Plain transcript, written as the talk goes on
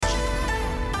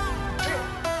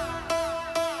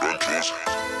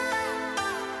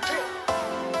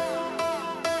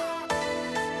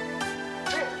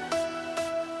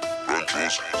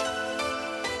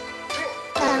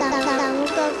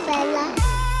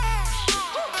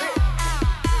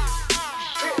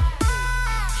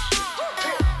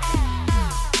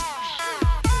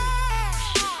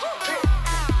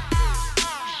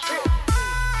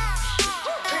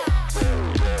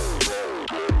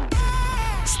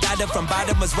Started from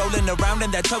bottom, was rolling around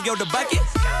in that Toyota bucket.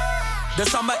 The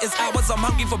summer is ours, I'm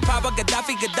hungry for power,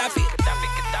 Gaddafi.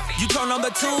 You turn on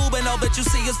the tube and all that you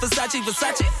see is Versace.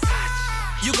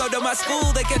 You go to my school,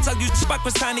 they can tell you Spak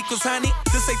was tiny.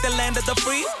 This ain't the land of the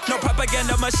free, no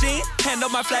propaganda machine. Hand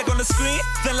on my flag on the screen,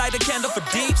 then light a candle for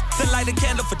deeps,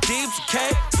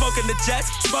 okay? Smoking the jets,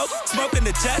 smoking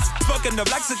the jets, smoking the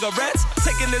black cigarettes,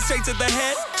 taking it straight to the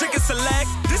head, chicken select,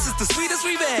 this is the sweetest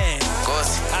revenge.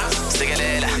 Goes,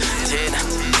 Sigalela,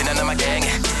 Tina na magang,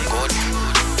 good,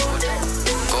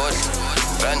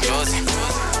 Run Josie.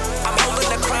 I'm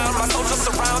holding the crown, my soldiers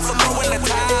surround, so throw in the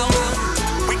towel.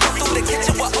 We come through the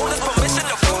kitchen with owner's permission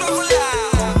to food over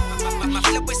loud. My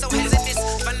flip way so hazardous,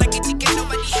 fun like a ticket,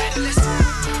 nobody handle this.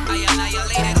 I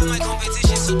annihilated all my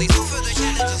competition, so they do further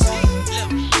challenges. Look,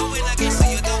 going against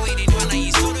you, the way they do, like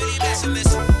he's totally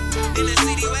blasphemous. In a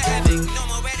city where having no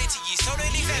morality, he's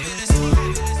totally fabulous.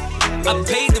 I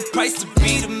paid the price to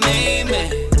be the main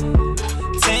man.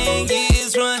 10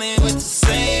 years running with the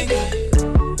same guy.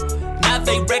 Now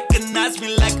they recognize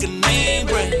me like a name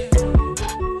brand.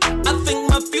 I think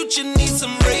my future needs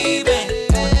some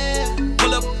Ray-Ban.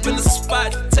 Pull up in the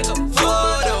spot, take a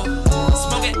photo.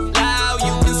 Smoke it loud,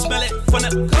 you can smell it from the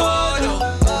corridor.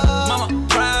 Mama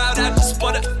proud, I just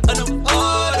bought a new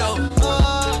auto.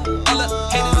 All the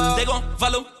haters, they gon'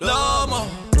 follow Lomo.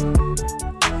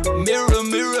 Mirror,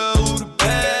 mirror, who the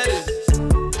baddest?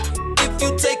 If you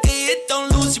take a hit, don't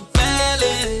lose your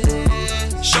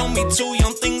balance. Show me two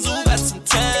young things who got some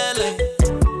talent.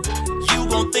 You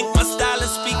gon' think my style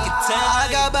is speaking I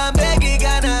got Bambegi,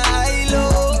 got a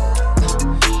high-low.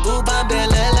 Ooh,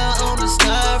 Bambelela on the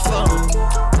styrofoam.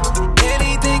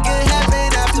 Anything can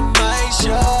happen after my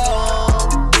show.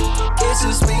 It's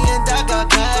just me and Dhaka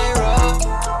Cairo.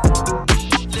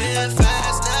 Live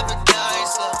fast, never die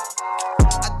slow.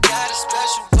 I got a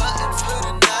special button for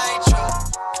the nitro.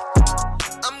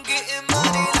 I'm getting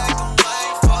money like a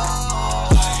white fall.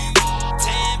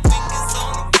 10 fingers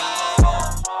on the Bible.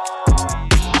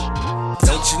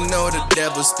 Don't you know the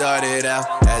devil started out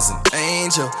as an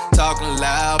angel, talking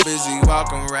loud, busy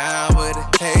walking around with a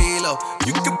halo.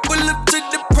 You can pull up to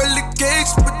the pearly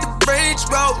gates with the Range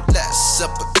Road. Last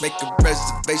supper, make a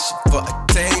reservation for a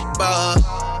table.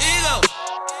 ego.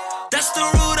 That's the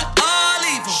root of all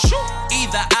evil.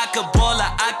 Either I could ball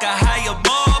or I could hire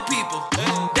more people.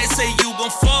 They say you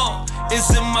gon' fall, is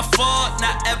it my fault?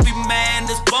 Not every man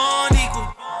is born equal.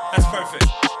 That's perfect.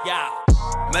 Yeah.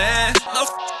 Man, no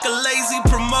a lazy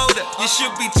promoter. You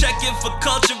should be checking for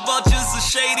culture vultures and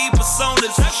shady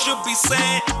personas. You should be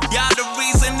saying, y'all the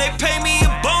reason they pay me a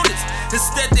bonus.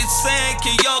 Instead they saying,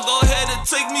 can y'all go ahead and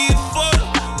take me a photo?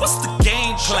 What's the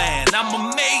game plan? I'm a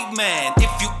made man.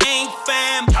 If you ain't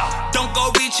fam, don't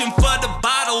go reaching for the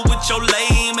bottle with your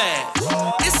lame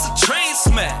ass. It's a train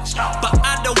smash, but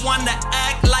I don't wanna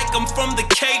act like I'm from the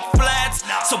Cape Flats.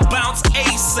 So bounce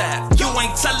ASAP. You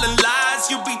ain't telling lies,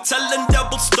 you be telling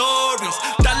double stories.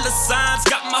 Dollar signs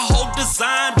got my whole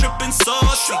design dripping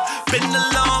saucy. Been a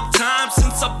long time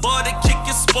since I bought a kick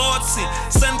your sportsy.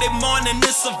 Sunday morning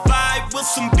it's a vibe with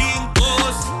some being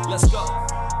good. Let's go.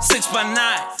 6 by 9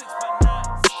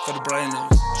 for the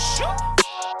brainers.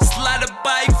 Slide a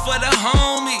bike for the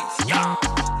homies.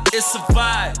 It's a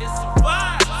vibe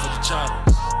for the child.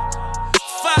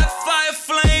 Fire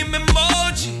flame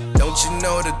emoji. Don't you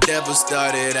know the devil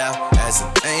started out as an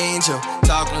angel,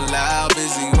 talking loud,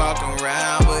 busy walking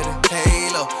around with a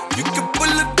halo. You can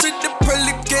pull up to the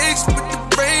pearly gates with the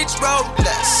Range Road.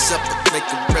 Last supper, make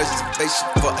a reservation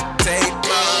for a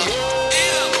table.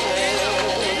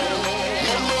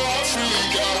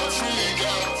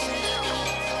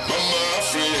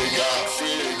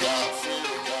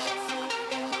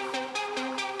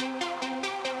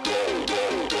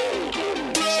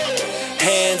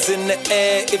 Hands in the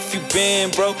air if you been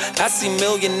broke. I see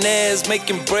millionaires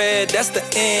making bread, that's the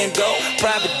end goal.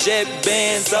 Private jet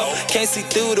Benzo, can't see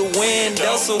through the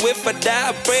window. So if I die,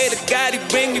 I pray to God he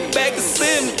bring me back to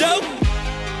sin dope.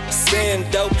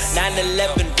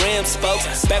 9/11 rim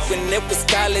spokes. Back when it was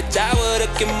college, I would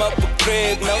hook him up with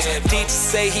crib notes. Teacher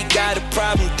say he got a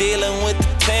problem dealing with the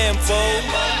tempo.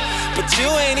 But you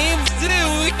ain't even see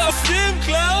we got gym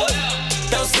clothes.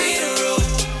 Don't see the roof,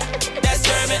 that's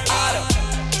German auto.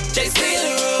 They see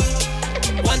the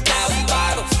roof, 1,000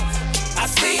 bottles. I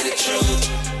see the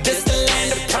truth, this the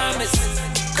land of promise.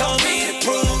 Call me to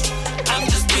prove, I'm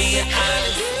just being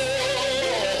honest.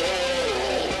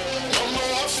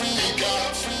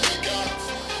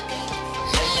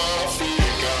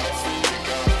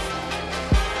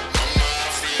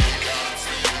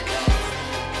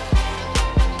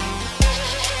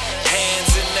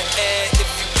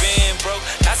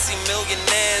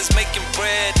 Millionaires making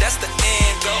bread, that's the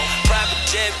end goal. Private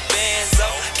jet Benzo,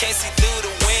 can't see through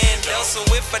the window. So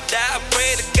if I die, I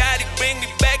pray to God he bring me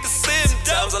back a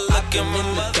symptoms. I look in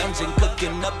the dungeon,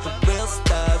 cooking up the real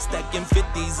stuff. Stacking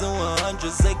 50s and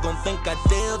 100s, they gon' think I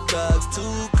deal drugs.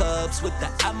 2 cups with the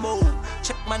ammo,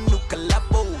 check my new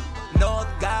collabo. North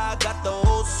guy got the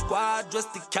whole squad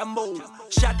dressed in camo.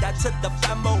 Shout out to the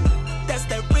famo, that's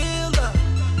that real love.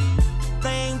 They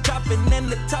ain't dropping and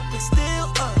the topic still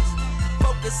us.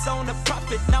 Focus on the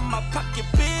profit, now my pocket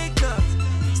big enough.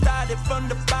 Started from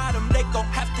the bottom, they gon'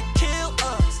 have to kill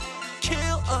us.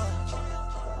 Kill us.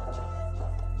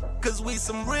 Cause we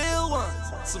some real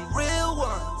ones,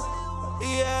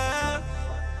 yeah.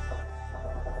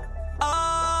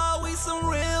 Oh, we some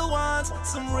real ones.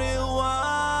 I'm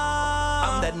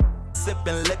that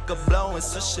sippin' liquor, blowin'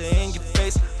 swisher in your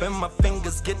face. When my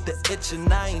fingers get the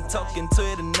itchin', I ain't talking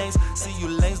Twitter names. See you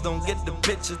lanes don't get the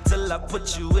picture till I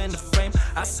put you in the frame.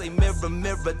 I say mirror,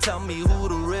 mirror, tell me who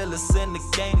the realest in the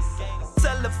game.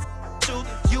 Tell the truth,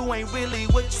 you ain't really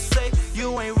what you say.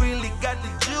 You ain't really got the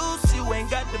juice, you ain't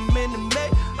got the minute.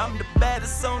 I'm the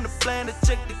baddest on the planet,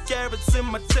 check the carrots in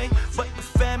my tank. But the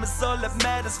fam is all that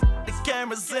matters, the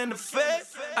cameras in the fed.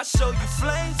 I show you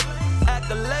flames,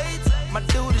 accolades. My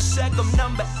dude is Shaq, I'm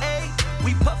number 8.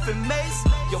 We puffin' mace,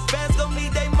 your fans gon'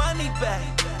 need their money back.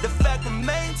 The fact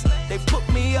remains, they put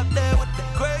me up there with the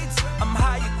grades. I'm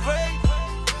higher grade.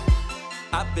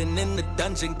 I've been in the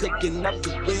dungeon cooking up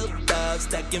the real thugs.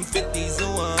 Stacking 50s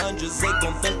and 100s, they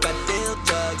gon' think I deal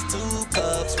drugs. 2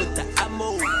 cups with the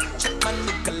ammo, check my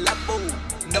new collabo.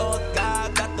 North guy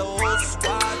got the whole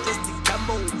squad just in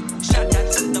camo. Shout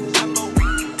out to the famo,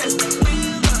 that's the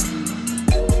real love.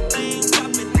 They ain't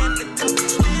dropping and the top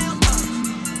is still up.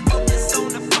 Focus on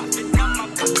the profit, now my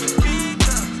pocket big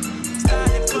up.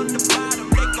 Started from the bottom,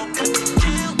 they gon' have to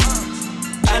kill us.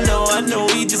 I know,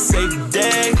 we just saved the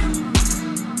day.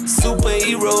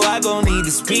 Superhero, I gon' need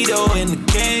a speedo in the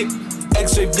cape.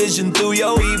 X-ray vision through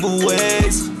your evil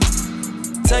ways.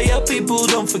 Tell your people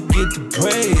don't forget to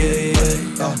pray.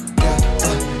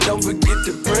 Don't forget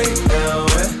to pray.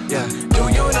 Yeah. Do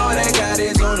you know that God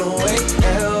is on the way?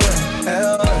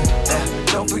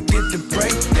 Don't forget to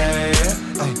pray.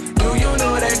 Do you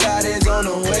know that God is on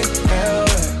the way?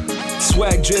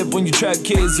 Swag drip when you trap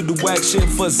kids who do whack shit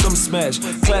for some smash.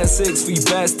 Classics for you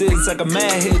bastards, I got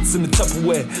mad hits in the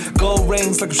Tupperware. Gold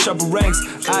rings like a shopper ranks.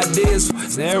 Ideas,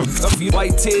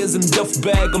 white tears in the duffel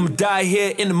bag. I'ma die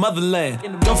here in the motherland.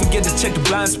 Don't forget to check the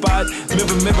blind spot.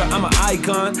 Mirror, mirror, I'm an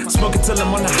icon. Smoke it till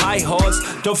I'm on the high horse.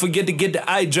 Don't forget to get the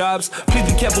eye drops. Please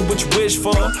be careful what you wish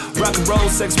for. Rock and roll,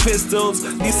 Sex Pistols.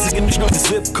 These niggas know the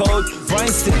zip code.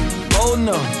 Bryanston, oh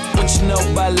no. What you know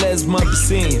about Les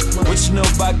Mubasine? What you know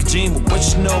about Kojima? What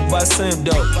you know about Sam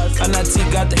Doe? NIT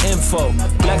got the info.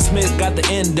 Blacksmith got the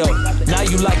endo. Now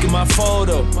you liking my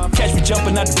photo. Catch me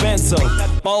jumping out the benzo.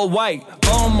 All white,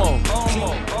 Omo.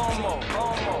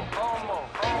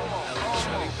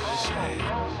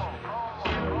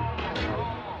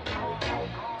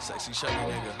 Sexy chubby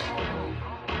nigga.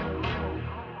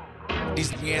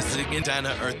 These niggas again down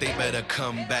to earth, they better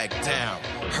come back down.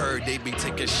 Heard they be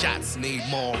taking shots, need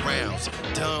more rounds.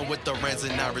 Done with the rents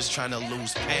and Iris trying to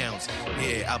lose pounds.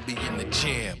 Yeah, I'll be in the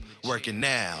gym, working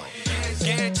now.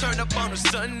 Yeah, turn up on a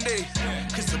Sunday,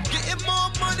 cause I'm getting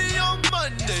more money on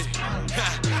Monday.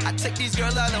 I take these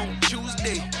girls out on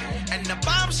Tuesday, and I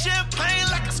buy them champagne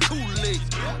like it's Kool-Aid.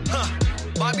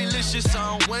 Bobby-licious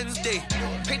on Wednesday.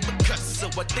 Paper cuts, so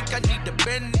I think I need a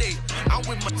Band-Aid. I'm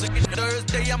with my chicken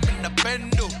Thursday, I'm in the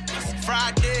Bendo.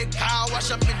 Friday, car wash,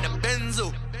 I'm in the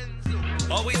Benzo.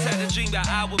 Always had a dream that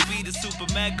I would be the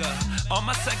Supamega. On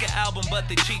my second album, but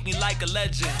they treat me like a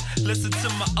legend. Listen to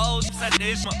my old that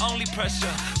is my only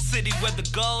pressure. City where the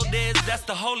gold is, that's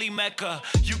the holy mecca.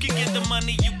 You can get the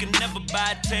money, you can never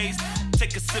buy taste.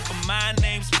 Take a sip of my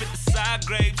name, spit the side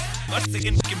grapes. I'm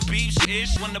singing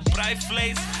beef-ish when the bright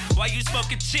flakes. Why you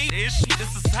smoking cheap-ish?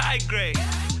 This is high grade.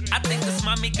 I think this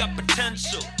mommy got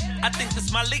potential. I think this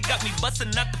Molly got me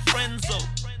busting out the friend zone.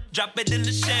 Drop it in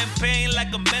the champagne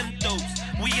like a Mentos.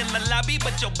 We in the lobby,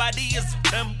 but your body is a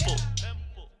temple.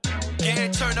 Yeah,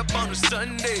 turn up on a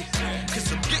Sunday,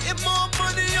 cause I'm getting more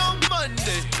money on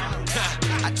Monday.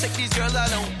 I take these girls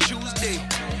out on Tuesday,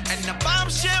 and I buy them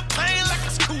champagne like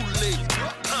it's Kool-Aid.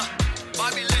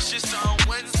 Bobby-licious on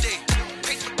Wednesday.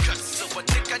 Paper cuts, so I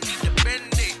think I need a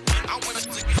Band-Aid. I wanna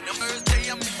take it on Thursday,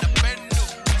 I'm in the Bendo.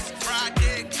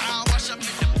 Friday, car wash, I'm in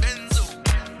the Benzo.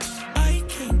 I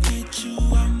can't get you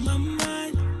out my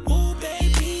mind. Oh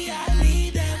baby, I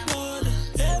need that water.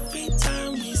 Every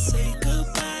time we say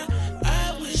goodbye,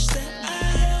 I wish that I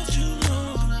held you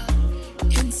longer.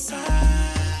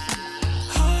 Inside,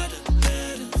 harder,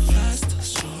 better, faster.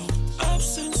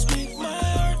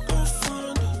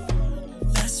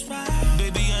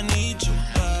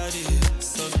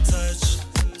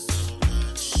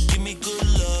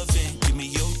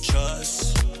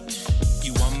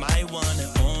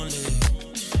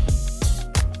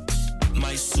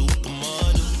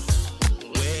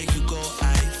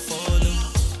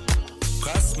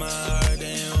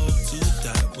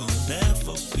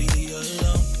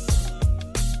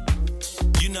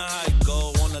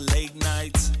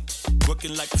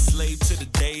 Working like a slave to the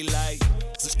daylight.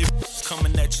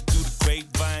 Coming at you through the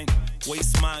grapevine.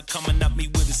 Waste mine coming at me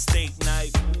with a steak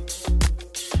knife.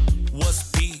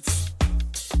 What's beef?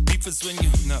 Beef is when you...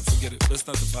 Nah, forget it. That's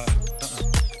not the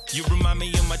vibe. You remind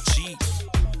me of my Jeep.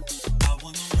 I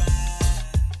wanna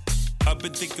ride. I've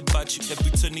been thinking about you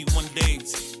every 21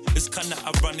 days. It's kinda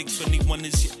ironic, 21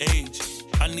 is your age.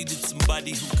 I needed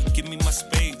somebody who could give me my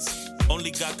spades.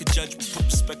 Only God could judge me, put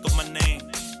respect on my name.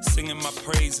 Singing my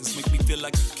praises make me feel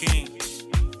like a king.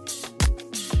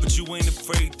 But you ain't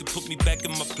afraid to put me back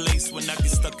in my place when I get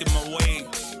stuck in my way.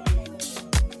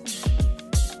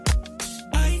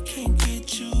 I can't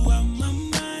get you out my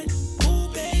mind.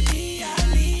 Oh baby,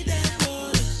 I need that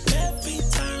water. Every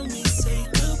time we say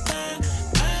goodbye,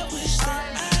 I wish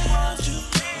that I held you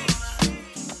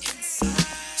inside.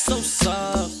 So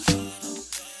soft,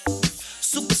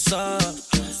 super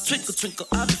soft. Twinkle, twinkle,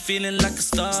 I've been feeling like a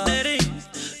star. Steady,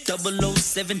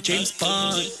 007 James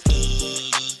Bond.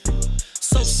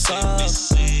 So soft,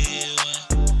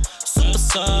 super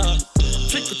soft.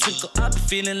 Twinkle, twinkle, I've been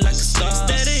feeling like a star.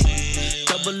 Steady,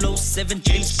 007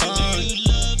 James Bond.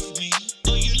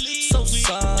 So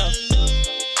soft,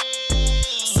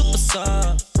 super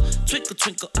soft. Twinkle,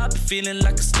 twinkle, I've been feeling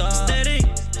like a star. Steady,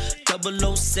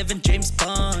 007 James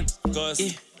Bond. Cause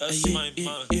that's my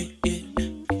mind.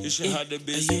 You should have the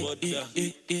best water.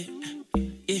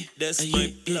 That's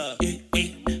my plug.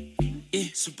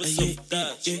 Super soft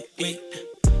touch.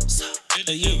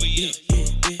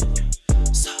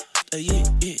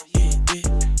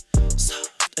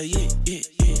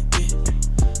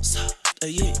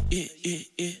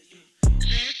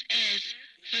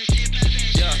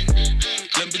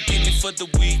 Lamborghini for the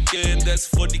weekend, that's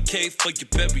 40K for your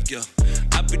burial.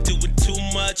 I've been doing too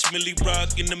much, Millie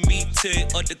Rock in the meeting,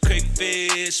 or the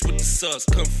crayfish with the sauce,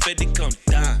 confetti come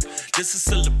down. This is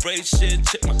celebration,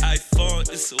 check my iPhone,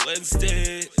 it's a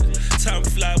Wednesday. Time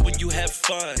fly when you have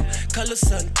fun, Carlos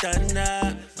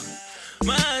Santana,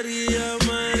 Maria,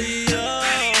 Maria.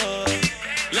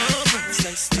 Long roots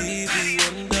like Stevie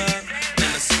Wonder, and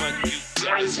I smack you.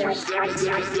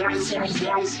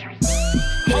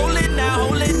 Hold it now,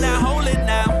 hold it now, hold it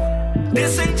now.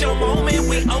 This ain't your moment,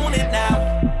 we own it now.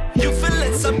 You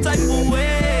feeling some type of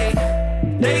way.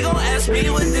 They gon' ask me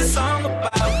what this song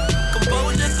about.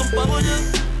 Composure, composure,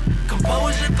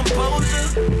 composure, composure.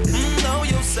 Know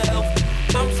yourself.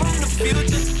 I'm from the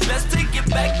future. Let's take it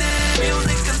back to the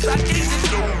music, cause I can't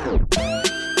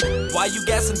just. Why you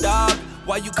gassing, dog?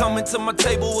 Why you coming to my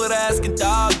table with asking,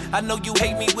 dog? I know you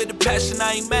hate me with a passion,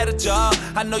 I ain't mad at y'all.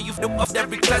 I know you flipped off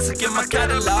every classic in my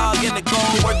catalog. And the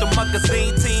gold worth the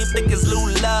magazine team, think it's Lou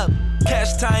Love.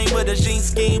 Cash time with a jean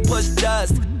scheme, push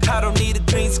dust. I don't need a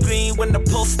green screen when I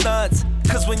pull stunts.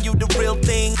 Cause when you the real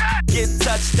thing, get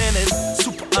touched and it's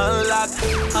super unlocked,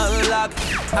 unlocked.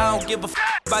 I don't give a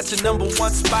about your number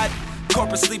one spot.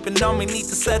 Corporate sleeping on me, need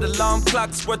to set alarm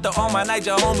clocks. Worth of all my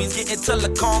Niger homies, getting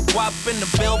telecom guap in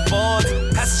the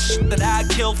billboards. That's the shit that I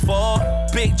kill for.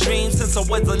 Big dreams since I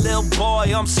was a little boy,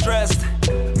 I'm stressed.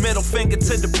 Middle finger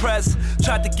to the press.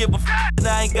 Tried to give a and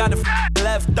I ain't got a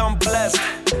left, I'm blessed.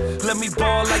 Let me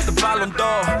ball like the Ballon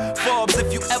d'Or. Forbes,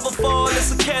 if you ever fall,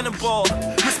 it's a cannonball.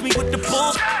 Miss me with the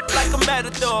bull like a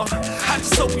matador. I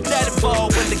just hope you that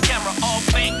involved when the camera all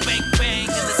bang, bang, bang.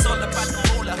 And it's all about the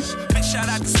moolah. Big shout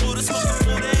out to Scooter, smoking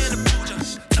Buddha and a Puja.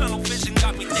 Tunnel vision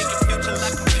got me thinking future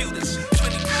like computers.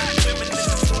 25 women in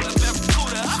the pool of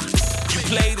Barracuda. You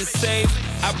played it safe,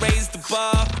 I raised the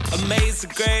bar,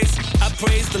 amazing grace. I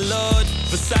praise the Lord,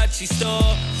 Versace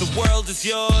store. The world is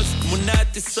yours,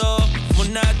 Monate so.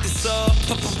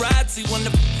 Paparazzi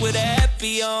wanna with a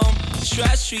happy on.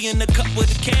 Trashy in the cup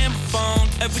with a camera phone.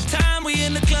 Every time we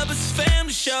in the club, it's a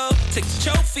family show. Take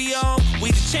the trophy on,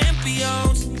 we the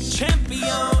champions.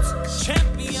 Champions,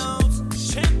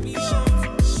 champions,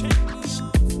 champions, champions.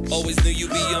 Always knew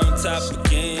you'd be on top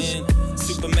again.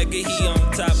 Supamega, he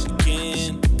on top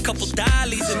again. Couple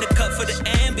dollies in the cup for the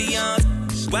ambiance.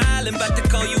 Wildin', about to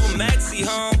call you a maxi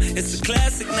home. It's a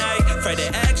classic night, Friday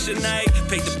action night.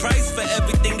 Paid the price for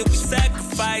everything that we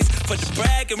sacrificed. For the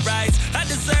bragging rights, I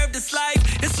deserve this life.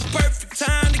 It's a perfect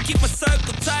time to keep my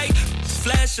circle tight.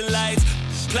 Flashing lights,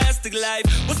 plastic life.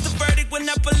 What's the verdict when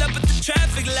I pull up at the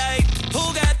traffic light?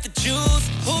 Who got the juice?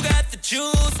 Who got the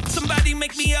juice? Somebody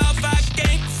make me off, I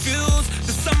can't confuse.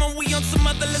 The summer we on some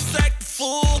other, let's act the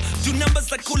fool. Do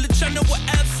numbers like Cool China, we're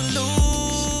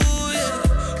absolute.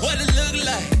 What it look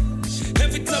like?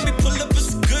 Every time we pull up,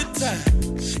 it's a good time.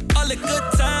 All a good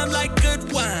time like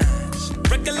good wine.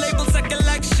 Record labels acting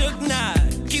like Suge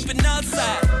Knight. Keep it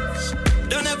outside.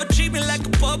 Don't ever treat me like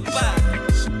a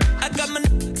Popeye. I got my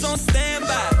on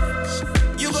standby.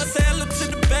 You gon' say hello to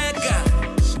the bad guy.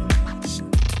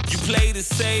 is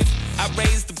safe. I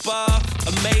raise the bar,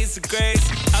 amazing grace.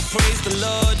 I praise the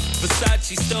Lord,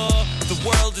 Versace store. The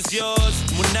world is yours,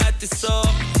 Monate so.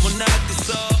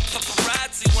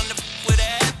 Paparazzi wanna with a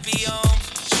happy on.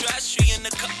 Trashy in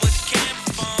the cup with a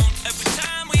camera phone. Every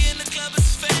time we in the club,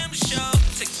 it's a family show.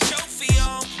 Take the trophy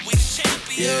on, we the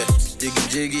champions. Yeah, jiggy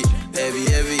jiggy, heavy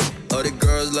heavy. All the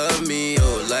girls love me,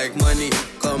 oh like money.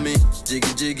 Call me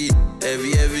jiggy jiggy,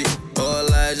 heavy heavy. All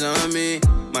eyes on me.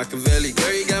 Machiavelli,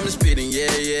 girl, you got me spitting,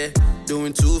 yeah, yeah.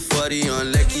 Doing 240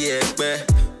 on Lecky Ekbe.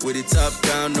 With it top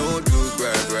down, no do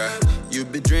gra. You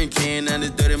be drinking and the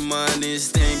dirty money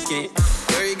stinking.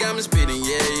 Girl, you got me spitting,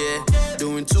 yeah, yeah.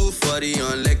 Doing 240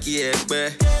 on Lecky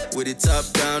Ekbe. With it top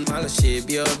down, mala shit,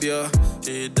 bio.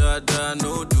 Hey, da,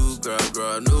 no do gra,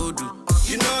 no do.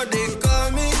 You know they call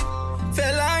me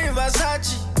Fela in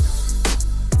Versace.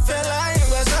 Fela in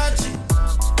Versace.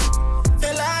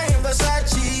 Fela in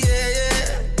Versace, yeah.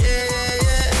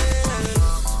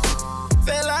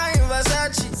 Fela in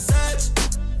Versace.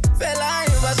 Fela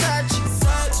in Versace.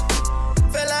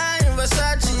 Fela in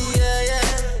Versace,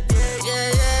 yeah.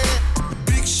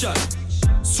 Big shot,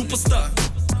 superstar,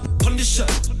 punisher,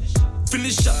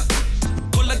 finisher,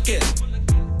 call again,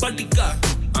 bodyguard.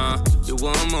 You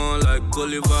want more like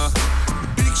Bolivar.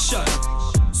 Big shot,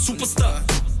 superstar,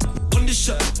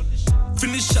 punisher,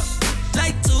 finisher.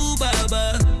 Like two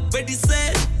Baba, ready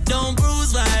set, don't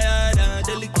bruise my heart, I'm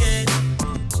delicate.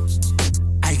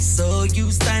 I saw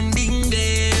you standing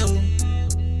there.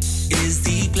 Is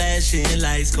the flashing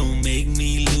lights gon' make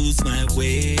me lose my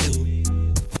way?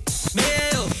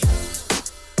 Mail,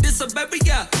 this a baby,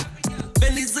 yeah.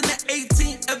 Benny's in the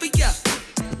 18 every year.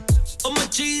 All my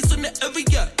G's in the every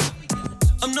year.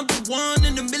 I'm number one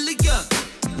in the million.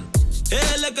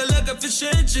 Yeah, like a fish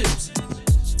and chips.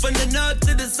 From the north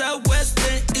to the southwest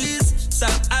and east.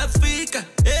 South Africa,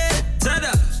 yeah,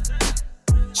 tada.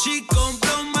 She gon'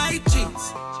 blow my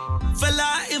jeans.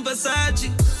 Fella in Versace.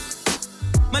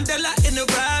 Mandela in a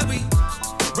Rari.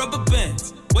 Rubber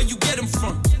bands, where you get them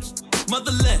from?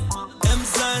 Motherland,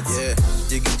 M-Sons. Yeah,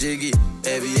 jiggy jiggy,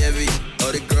 heavy heavy.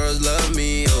 All the girls love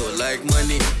me, oh like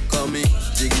money. Call me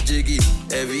jiggy jiggy,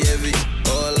 heavy heavy.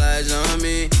 All eyes on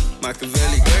me.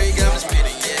 Machiavelli, girl, you got me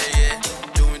spitting, yeah.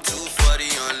 Doing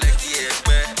 240 on Lecky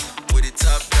Ekbe. With it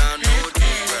top down, no do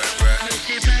gra.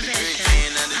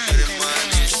 Drinking and the good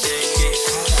money shaking.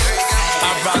 I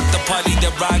rock the party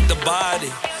that rock the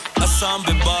body.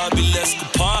 Assemble Barbie, let's go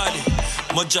party.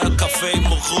 Moja cafe,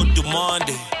 mo good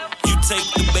demande. You take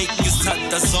the bacon, you start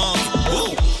the song.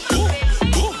 Woo.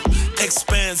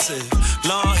 Expensive,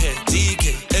 long hair,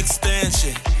 DK,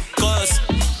 extension. Cause,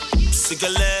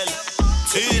 Sigalele,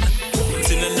 Tina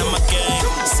in my gang,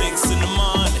 6 in the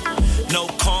morning. No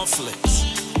conflicts.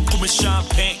 Pour me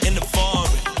champagne in the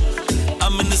foreign.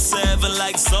 I'm in the 7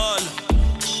 like Zola.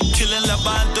 Killing La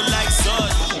Bando like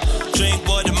Zola. Drink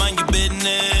water, mind your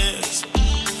business.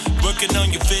 Working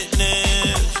on your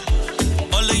fitness.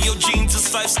 All of your jeans is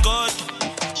 5 scored.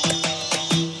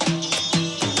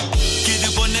 Get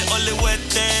it on it, ole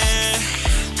wete,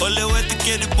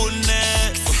 get it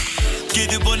bonnet.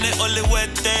 Get it on it, ole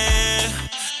wete.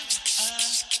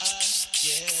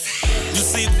 You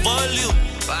see volume.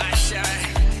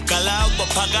 Kalagwa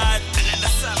Pagat.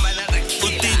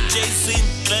 DJ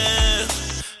Sinclair.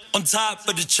 On top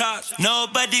of the chart,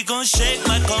 nobody gon' shake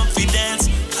my confidence.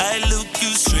 I look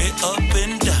you straight up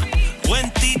and down. When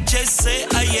DJ say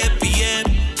I am,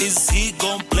 is he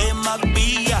gon' play my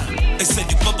beer? They said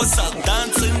the papas are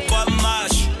dancing kwa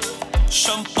mash.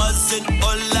 Champagne in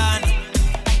Holland.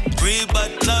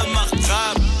 Rebat la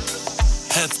macabre.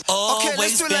 Have always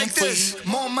let's do it been like free. this.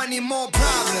 More money, more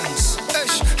problems.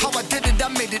 Ish, how I did it, I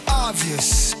made it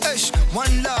obvious. Ish,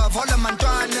 one love, all of my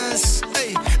dryness.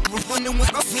 Hey, we're running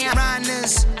with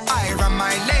runners. I run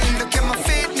my lane, look at my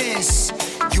fitness.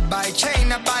 You buy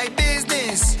chain, I buy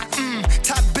business.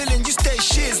 Top billing, you stay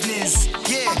shizness.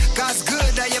 Yeah, God's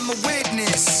good, I am a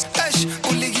witness. Ish,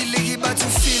 liggy, but to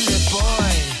feel it,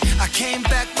 boy. I came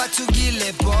back, but to kill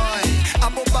it, boy.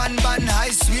 Abo ban,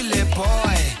 high sweet it,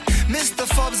 boy. Mr.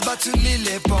 Forbes, but to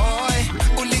lily boy.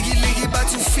 Liggy, but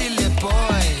to feel it,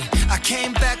 boy. I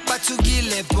came back, but to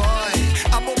kill it, boy.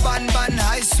 Abo ban,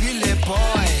 high sweet it,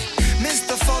 boy.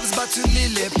 Mr. Forbes, but to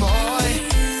lily boy.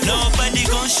 Nobody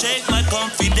gon' shake my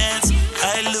confidence.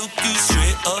 I look you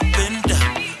straight up and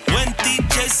down. When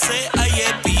DJ say I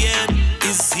am,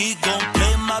 is he gon'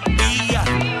 play my beer?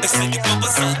 They say the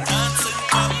papas are dancing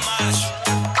for mash.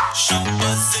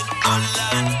 Champagne in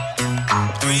Holland.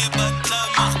 Rebat la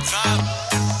macabre.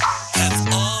 Have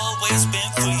always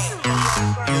been free.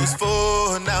 Use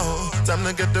 4 now. Time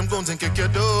to get them guns and kick your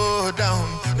door down.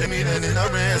 They mean it in a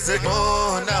race,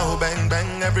 more now. Bang,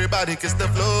 bang, everybody kiss the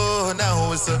floor.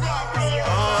 Now it's a all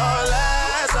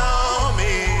eyes on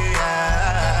me.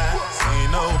 I see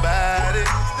nobody.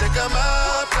 They come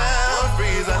up now,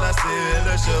 freeze and I steal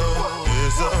the show.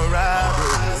 It's a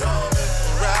robbery,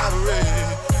 robbery,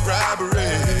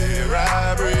 robbery,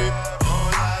 robbery.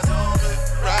 All eyes on me.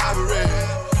 Robbery,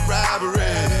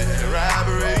 robbery,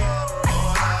 robbery.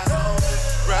 All eyes on me.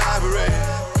 Robbery,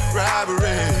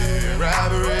 robbery,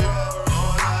 robbery.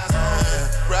 All eyes on me.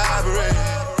 Robbery,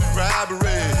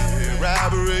 robbery,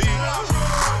 robbery.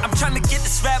 I'm trying to get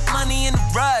this rap money in a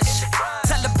rush.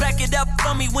 Tell her back it up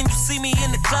for me when you see me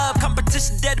in the club.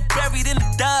 Competition dead and buried in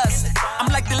the dust. I'm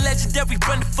like the legendary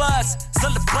Brenda Fuss.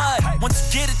 Still the bud.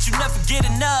 Once you get it, you never get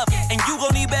enough. And you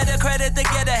gon' need better credit to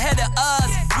get ahead of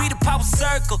us. We the power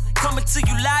circle, coming to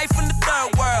you live from the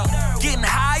third world. Getting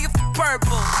high off the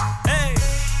purple. Hey,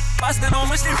 bustin' on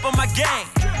my sleep on my game.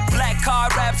 Black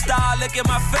card rap star, look at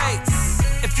my face.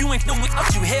 If you ain't doing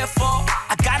what you here for,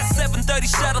 I got a 7:30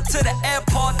 shuttle to the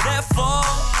airport, therefore.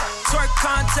 Twerk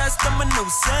contest, I'm a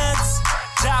nuisance.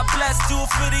 God bless, do it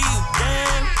for the youth,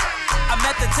 damn. I'm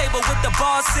at the table with the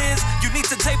bosses. You need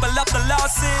to table up the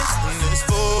losses. It's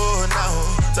 4 now.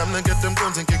 Time to get them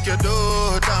guns and kick your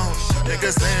door down.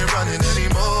 Niggas ain't running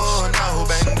anymore now.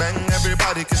 Bang, bang,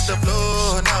 everybody kiss the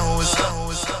floor now.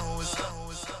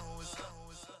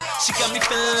 She got me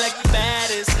feeling like the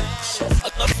baddest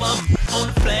on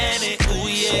the planet, ooh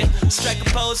yeah. Strike a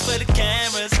pose for the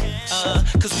cameras,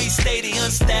 cause we stadium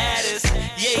status.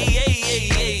 Yeah, yeah, yeah,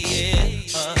 yeah,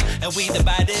 yeah. And we the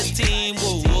baddest team,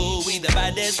 woo, woo. We the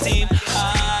baddest team,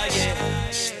 ah yeah.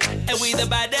 And we the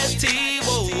baddest team,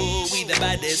 woo, woo. We the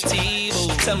baddest team,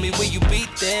 woo. Tell me where you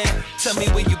beat there, tell me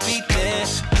where you beat there.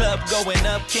 Club going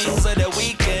up, kings of the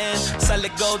weekend.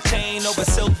 Solid gold chain over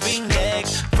silk V-neck.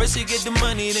 First you get the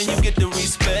money, then you get the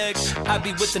respect. I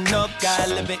be with the North guy,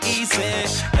 living easy.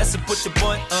 That's to put the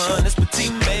boy on, that's my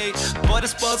teammate. Bought a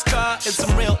sports car, it's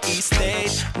some real East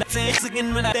Stage. Nothing's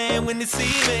again when I damn when you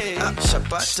see me.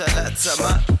 Shabata lata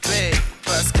ma be.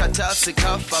 First cut out the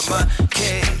cover my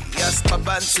K. Yes, my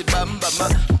bansi bamba ma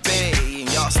be.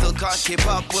 Y'all still can't keep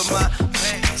up with my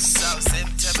pace. South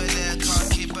September there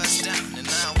can't keep us down. And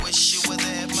I wish you were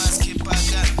there, must keep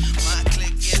us down. My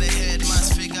click get ahead,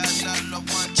 must figure out no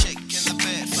one chick in the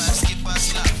bed. Fast keep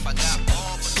us laugh. I got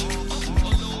all but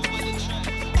all over the track.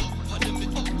 What the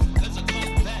bit as a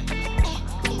comeback.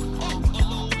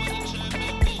 All over the track.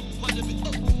 What the bit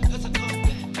as a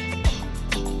comeback.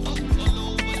 All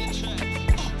over the track.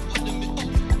 What the bit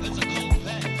as a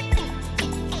comeback.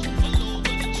 All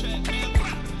over the track.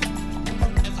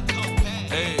 As a comeback.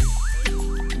 Hey,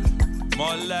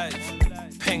 more life.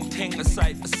 Ping, ting, the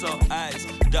sight for so eyes.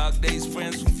 Dark days,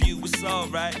 friends with you, it's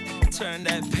alright. Turn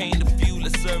that pain to fuel to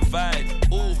survive.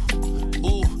 Ooh,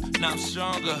 ooh, now I'm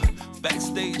stronger.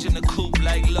 Backstage in the coupe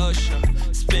like Lusher.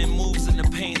 Spin moves in the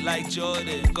paint like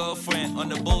Jordan. Girlfriend on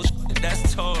the bullshit,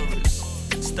 that's Taurus.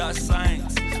 Star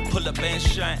signs, pull up and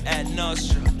shine at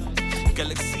Nostra.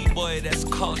 Galaxy boy, that's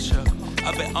culture.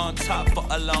 I've been on top for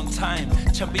a long time.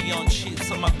 Champion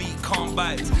chips on my beat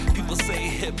combines. People say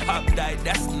hip-hop died,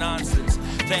 that's nonsense.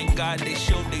 Thank God they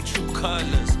showed their true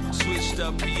colors. Switched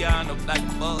up piano like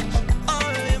Bulge.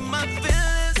 All in my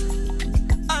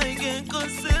feelings, I can't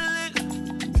conceal it.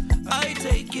 I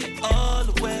take it all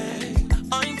away.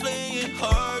 I'm playing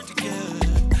hard to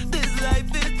get. This life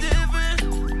is different.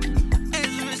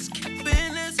 It's risky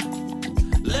business.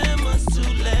 Lemons to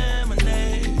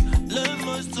lemonade.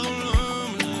 Lemons to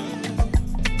lemonade.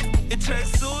 It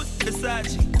turns suit,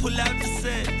 Versace, pull out the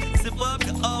set. Zip up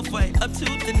the off-white, up to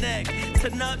the neck.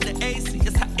 Turn up the AC,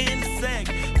 it's hot in the sack.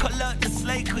 Call up the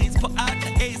slay queens, pull out the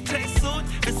ace. Track suit,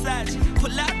 Versace,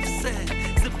 pull out the set.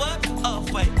 Zip up the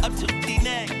off-white, up to the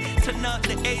neck. Turn up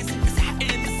the AC, it's hot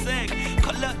in the sack.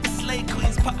 Call up the slay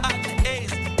queens, pull out the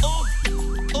ace. Ooh,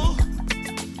 ooh.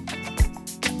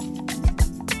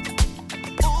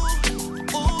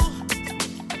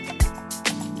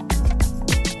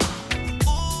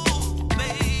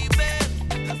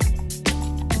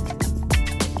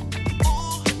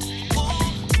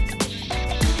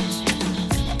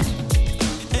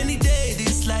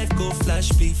 Flash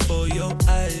before your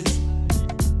eyes.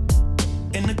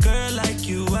 In a girl like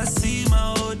you, I see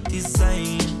my old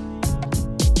design.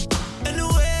 And the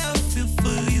way I feel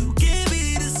for you can't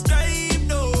be described,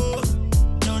 no,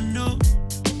 no, no.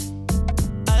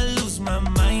 I lose my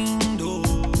mind, oh,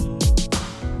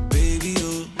 baby,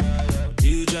 oh.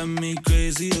 You drive me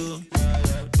crazy, oh,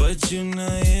 but you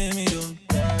not hear me, oh.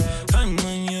 I'm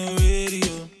on your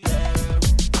radio.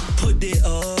 Put it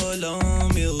all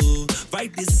on me, oh.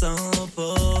 Write this song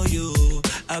for you.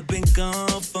 I've been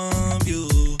gone from you,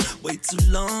 way too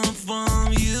long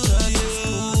from you.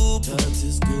 Yeah.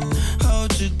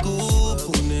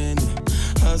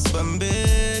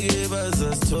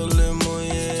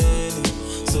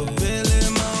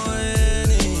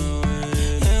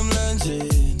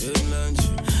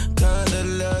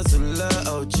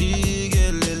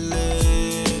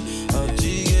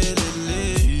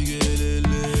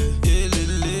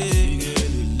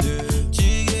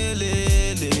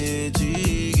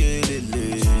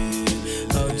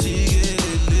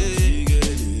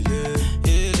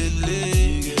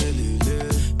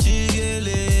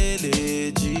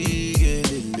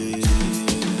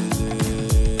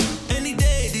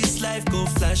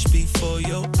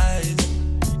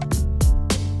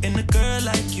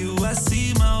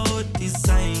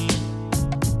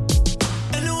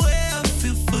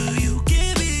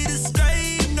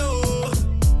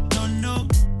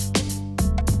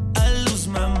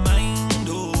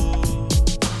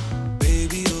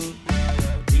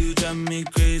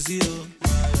 crazy, oh.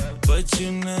 But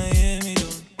you not hear me,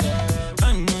 oh.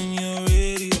 I'm on your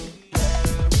radio.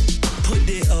 Put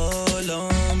it all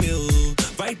on me, oh.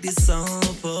 Write this song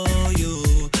for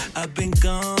you. I've been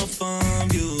gone from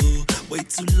you, way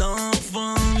too long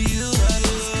from you.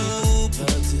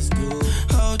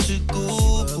 How'd you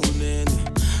go, Puneni?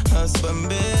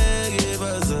 Hasbambege,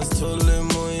 bazas tole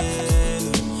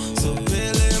moyeni. So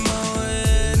pele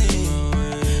maweni.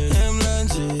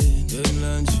 Emlanji.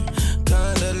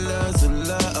 Kanda la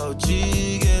zula, au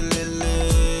jigelele.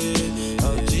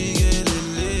 Au jigelele.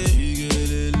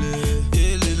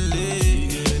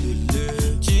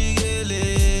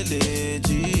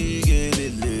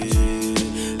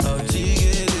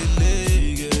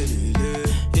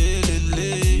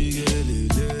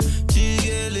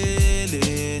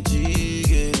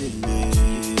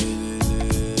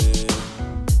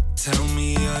 Tell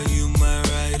me, are you my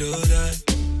ride or die?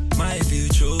 My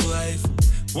future wife.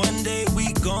 One day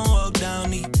we gon' walk down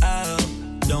the aisle.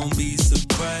 Don't be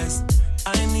surprised.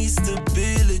 I need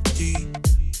stability.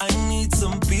 I need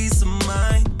some peace of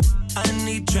mind. I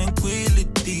need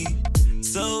tranquility,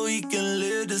 so we can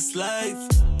live this life.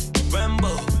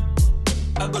 Rambo,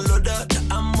 I go load out the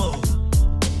ammo.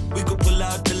 We could pull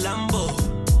out the Lambo.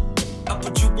 I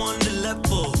put you on the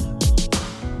level.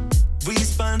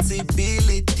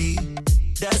 Responsibility,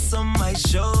 that's on my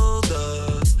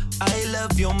shoulders. I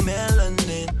love your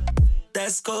melanin,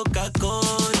 that's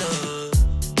Coca-Cola.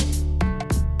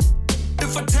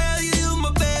 If I tell you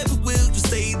my baby, will you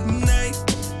stay tonight?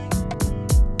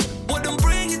 What I'm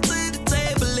bringing to the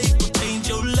table, it will change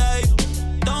your life.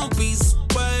 Don't be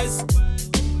surprised.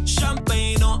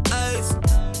 Champagne on ice.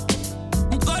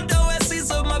 God always see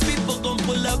some my people gon'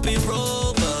 pull up in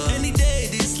Rover. Any day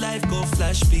this life go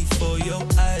flash before your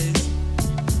eyes.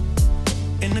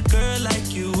 In a girl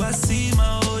like you, I see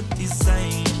my whole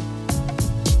design.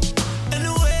 And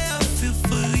the way I feel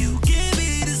for you, give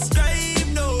me the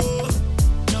strength. No.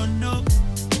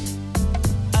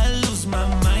 I lose my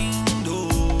mind,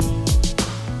 oh.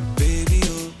 Baby,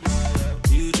 oh.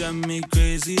 You drive me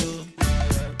crazy, oh.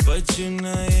 But you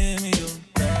not hear me, oh.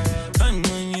 I'm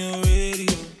on your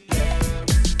radio.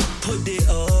 Put it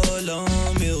all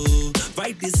on me, oh.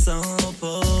 Write this song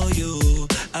for you.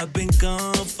 I've been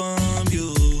gone from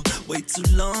you, way too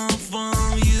long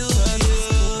from you.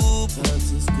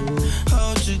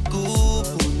 How'd you go,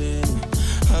 Puneni?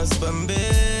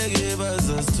 Hasbambege,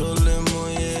 bazas tole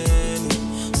moyeni.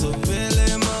 So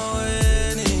pele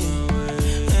maweni.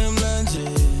 Emlanji.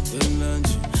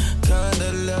 Kanda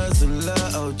la zula,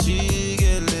 au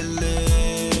jigelele.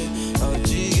 Au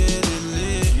jigelele.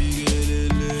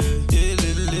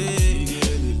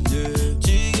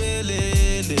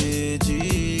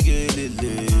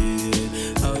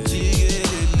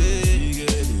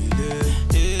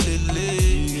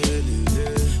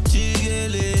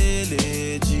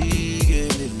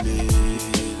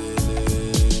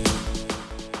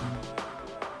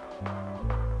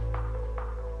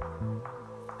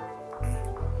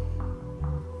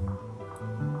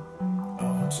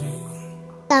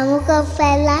 Kamo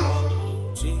Kaofela.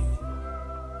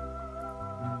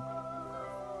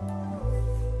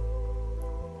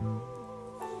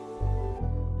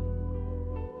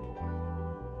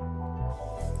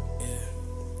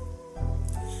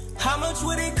 How much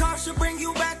would it cost to bring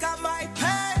you back? I might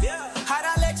pay. How'd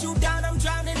I let you down? I'm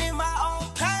drowning in my own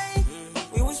pain.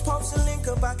 We was supposed to link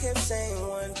up, I kept saying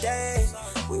one day.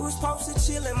 We was supposed to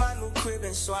chill in my new crib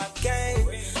and swap game.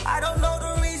 I don't know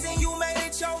the reason you made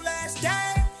it your last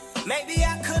day. Maybe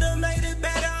I could've made it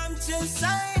better, I'm just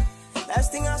saying.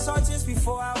 Last thing I saw just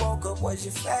before I woke up was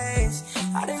your face.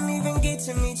 I didn't even get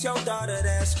to meet your daughter,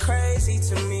 that's crazy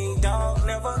to me, dog.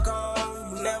 Never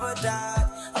gone, you never died.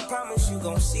 I promise you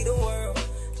gon' see the world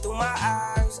through my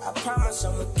eyes. I promise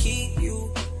I'ma keep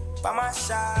you by my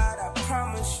side. I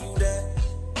promise you that.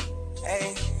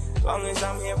 Hey, long as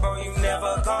I'm here, bro, you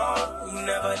never gone, you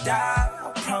never died.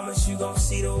 I promise you gon'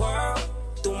 see the world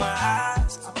through my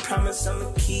eyes. I promise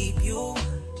I'ma keep you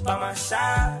by my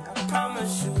side. I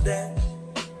promise you that.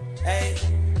 Hey,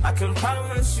 I can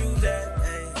promise you that. Hey.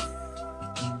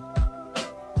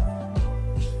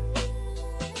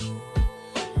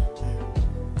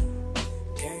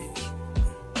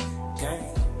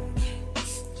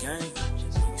 Gang,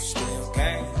 you still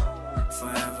gang,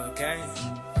 forever gang.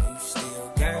 You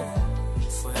still gang,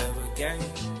 forever gang.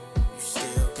 You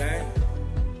still gang.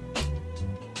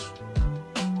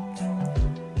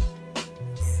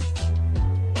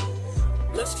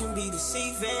 Looks can be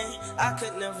deceiving, I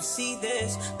could never see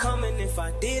this coming. If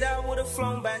I did, I would've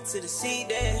flown back to the sea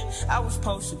there. I was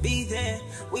supposed to be there,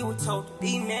 we were told to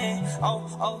be men.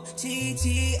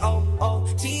 O-O-T-T,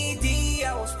 O-O-T-D,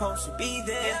 I was supposed to be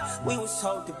there, we was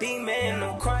told to be men.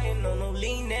 No crying, no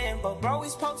leaning, but bro, we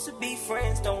supposed to be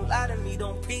friends. Don't lie to me,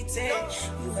 don't pretend.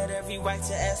 You had every right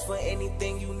to ask for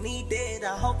anything you needed.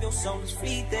 I hope your soul is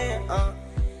free there.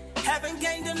 Haven't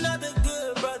gained another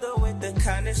good brother with the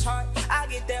kindest heart. I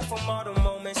get that from all the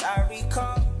moments I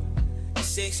recall.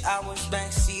 6 hours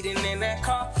backseating in that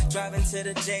car, driving to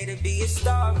the J to be a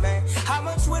star, man. How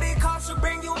much would it cost to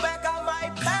bring you back? I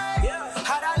might pay.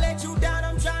 How'd I let you down?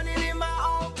 I'm drowning in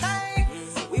my own pain.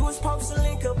 We was supposed to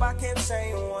link up, I kept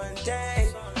saying one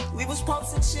day. We was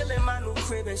supposed to chill in my new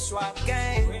crib and swap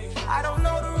game. I don't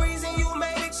know the reason you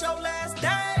made it your last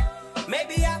day.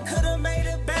 Maybe I could've made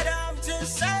it better, I'm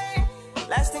just saying.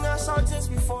 Last thing I saw just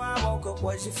before I woke up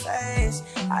was your face.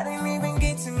 I didn't even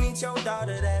get to meet your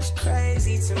daughter, that's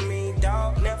crazy to me,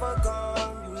 dog. Never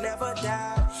gone, you never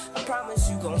died. I promise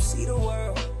you gon' see the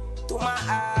world through my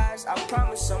eyes. I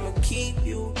promise I'ma keep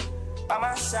you by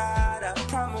my side. I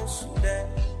promise you that,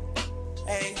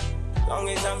 hey, long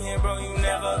as I'm here, bro, you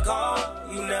never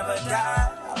gone, you never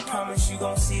died. I promise you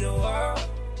gon' see the world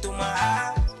through my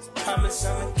eyes. I promise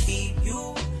I'ma keep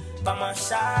you by my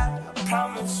side. I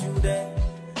promise you that,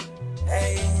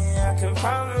 hey, I can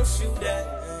promise you that.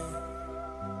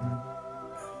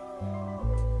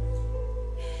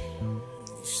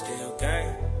 You still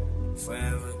gang,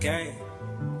 forever gang.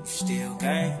 You still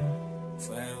gang,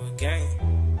 forever gang.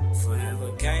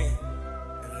 Forever gang,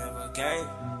 and never gang.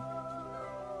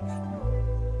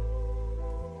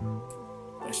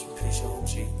 Rest in peace,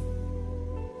 OG.